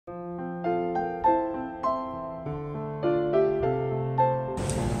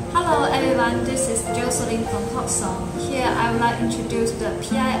everyone, this is Jocelyn from Hotson. Here I would like to introduce the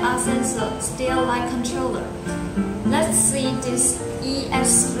PIR sensor Stair light controller. Let's see this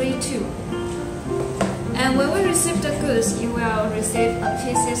ES32. And when we receive the goods, you will receive a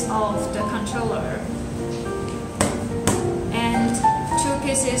pieces of the controller and 2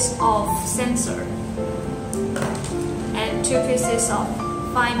 pieces of sensor and 2 pieces of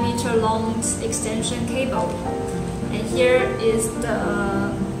 5-meter long extension cable. And here is the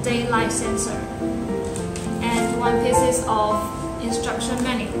daylight sensor and 1 piece of instruction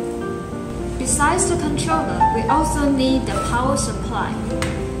manual. Besides the controller, we also need the power supply,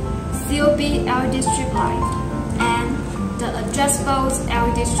 COB LED strip light, and the adjustable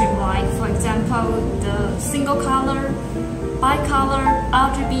LED strip light, for example, the single color, bicolor,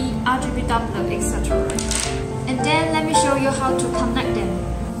 RGB, RGBW, etc. And then let me show you how to connect them.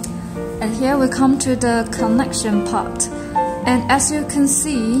 And here we come to the connection part. And as you can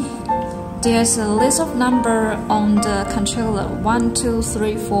see, there's a list of number on the controller, 1, 2,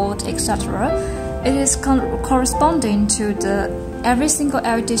 3, 4, etc. It is corresponding to the every single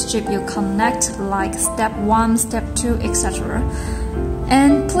LED strip you connect, like step 1, step 2, etc.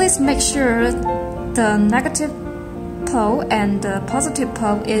 And please make sure the negative pole and the positive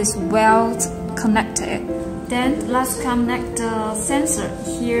pole is well connected. Then let's connect the sensor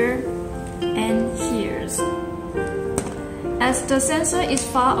here and here. As the sensor is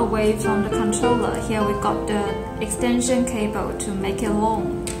far away from the controller, here we got the extension cable to make it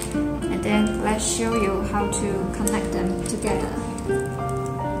long. And then let's show you how to connect them together.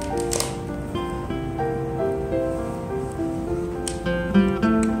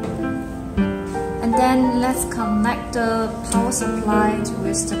 And then let's connect the power supply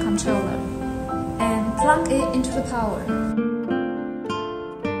with the controller and plug it into the power.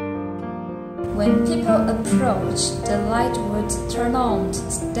 When people approach, the light would turn on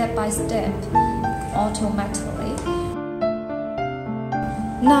step by step, automatically.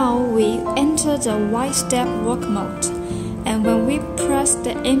 Now we enter the white step work mode, and when we press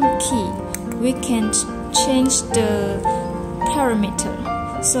the M key, we can change the parameter.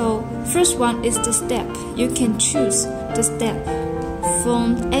 So first one is the step. You can choose the step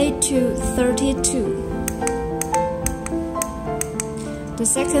from 8 to 32. The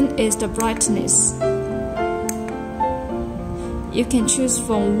second is the brightness. You can choose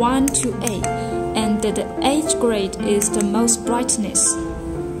from 1 to 8, and the 8th grade is the most brightness.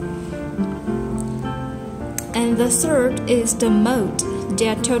 And the third is the mode.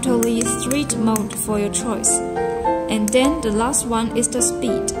 There are totally 3 modes for your choice. And then the last one is the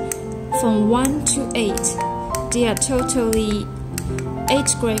speed. From 1 to 8, there are totally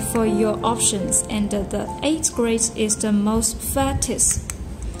 8th grade for your options, and the 8th grade is the most fastest.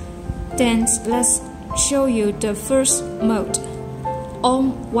 Then let's show you the first mode,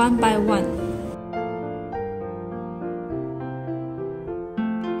 on one by one.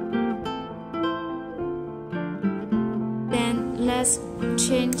 Then let's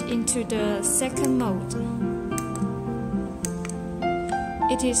change into the second mode.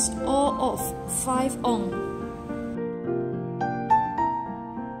 It is all off, 5 on.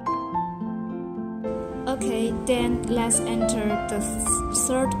 Okay, then let's enter the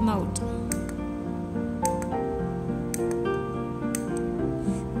third mode.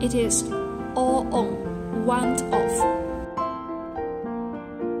 It is all on, 1 off.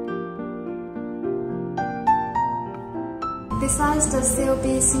 Besides the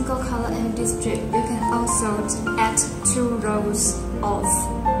COB single color LED strip, you can also add 2 rows of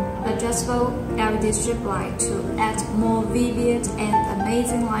adjustable LED strip light to add more vivid and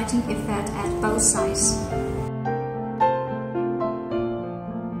amazing lighting effect at both sides.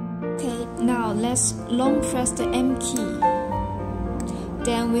 Okay, now let's long press the M key.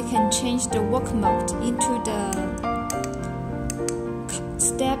 Then we can change the work mode into the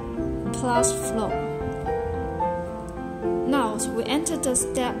step plus flow. Now we enter the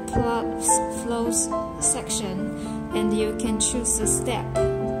step plus flow section, and you can choose the step,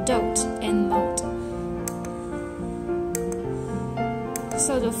 dot, and mode.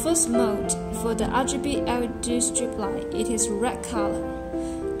 So the first mode for the RGB LED strip light, it is red color.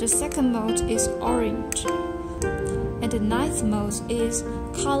 The second mode is orange. And the 9th mode is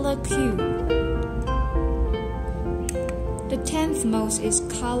color Q. The 10th mode is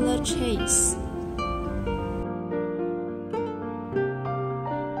color chase.